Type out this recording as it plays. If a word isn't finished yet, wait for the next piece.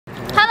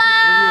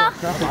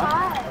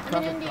I'm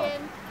an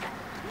Indian.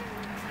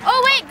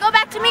 Oh wait, go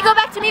back to me, go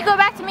back to me, go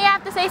back to me. I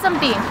have to say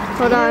something.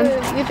 Hold on.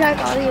 You attract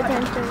all the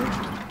attention.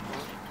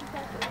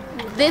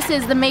 This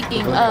is the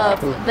making of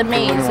the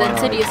maze, the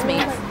Insidious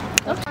maze.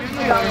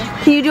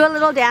 Can you do a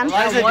little dance?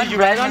 Eliza, did you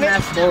write on it?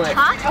 Huh?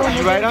 Did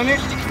you write on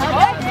it?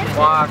 Walk.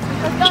 Walk.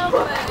 Let's go.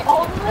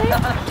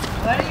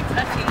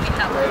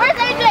 Where's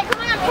AJ?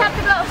 Come on, we have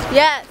to go.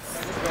 Yes.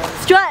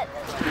 Strut.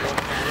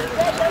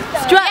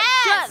 Strut.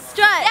 Yes.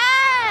 Strut.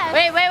 Yes.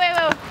 Wait.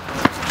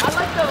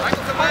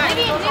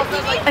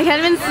 I can't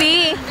even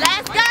see.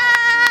 Let's go.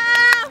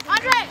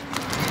 Andre.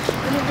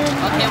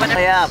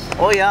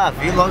 Oh yeah,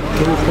 vlog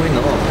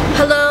 2.0.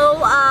 Hello,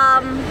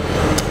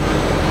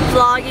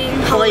 vlogging.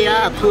 Oh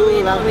yeah,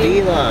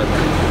 vlog.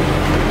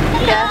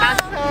 Yeah.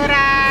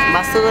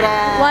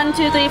 Basura. 1,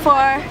 2, 3,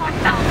 4.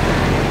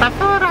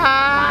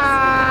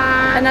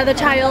 Basura. Another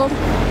child.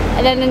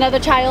 And then another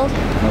child.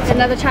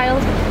 Another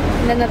child.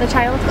 And another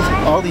child.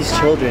 All these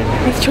children.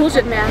 These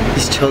children, man.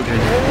 These children.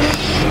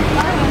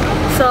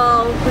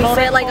 So we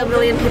fit like a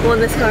million people in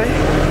this car.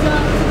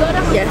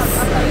 Yes.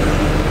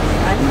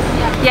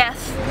 Yes.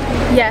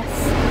 Yes.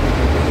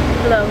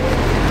 Hello.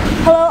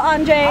 Hello,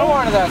 Andre. I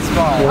wanted that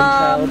spot.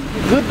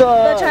 Good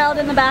dog. The child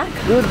in the back.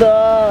 Good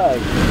dog.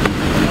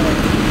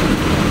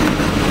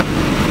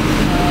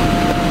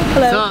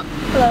 Hello. So,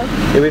 Hello.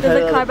 yeah, we've There's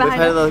had a car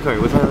behind us. another car.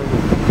 We've had another car.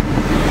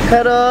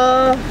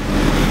 Hello.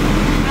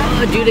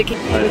 Oh, dude, I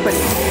can't.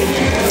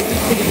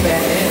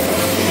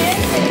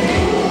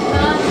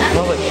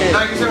 No,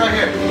 you sit right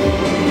here.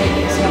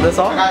 That's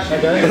all? I got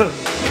you.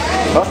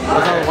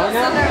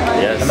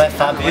 Yes. Am I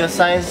Fabio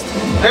sized?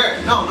 Here,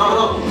 no.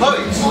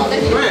 Chloe, come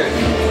here.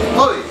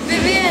 Chloe.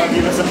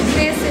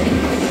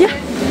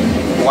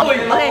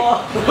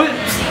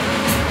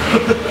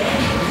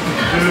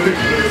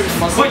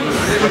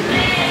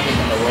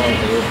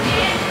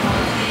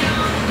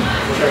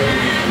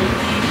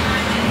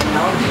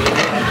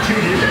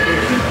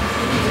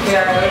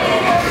 Yeah.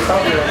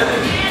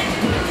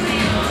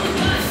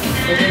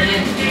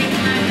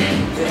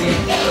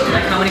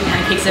 Like how many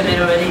pancakes I made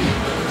already?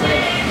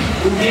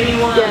 Give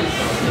me one. Yes.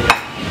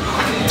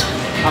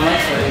 How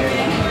much?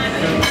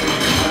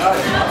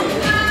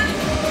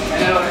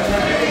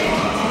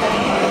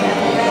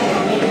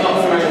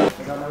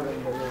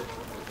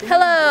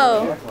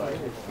 Hello.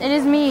 It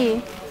is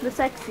me, the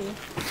sexy.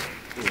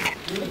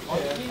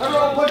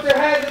 Everyone put their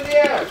hands in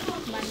the air.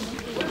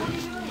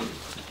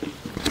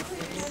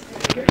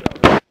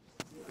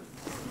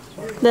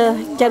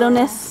 The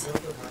ghetto-ness.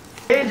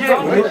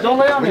 Don't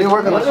lay on me. We need to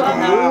work on this. I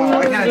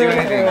can't do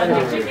anything.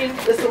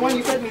 That's the one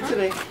you fed me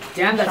today.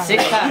 Damn, that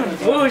six pack.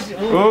 Ooh,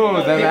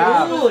 the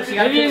map.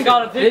 Vivian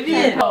got a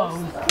Vivian.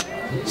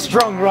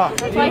 Strong rock.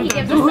 That's why he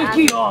gives us that.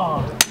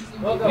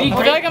 I feel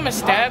like I'm a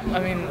stab.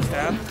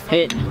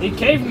 Hit. The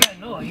caveman,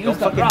 no, he Don't used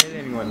the fucking rock. hit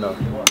anyone though.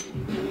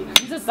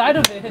 He's the side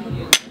of it. No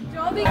more.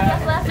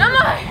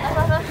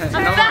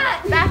 I'm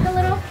fat. Back a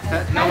little.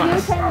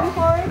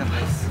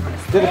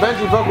 Dude, the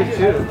Benji broke it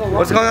too.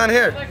 What's going on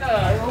here? You're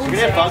gonna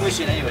have fog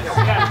machine anyway. I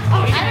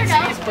don't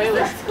know.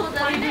 School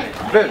doesn't it?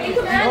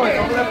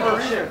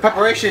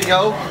 Preparation,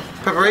 yo.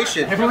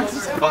 Preparation.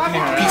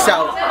 Peace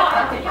out.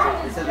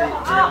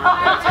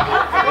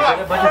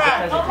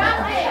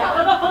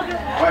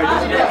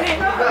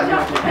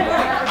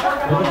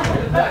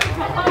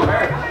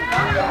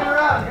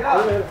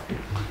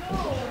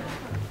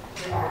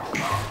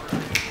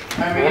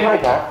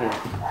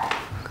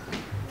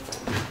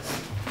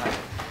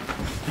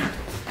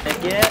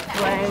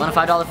 Want a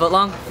 $5 foot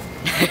long?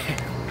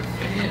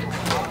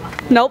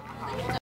 Nope.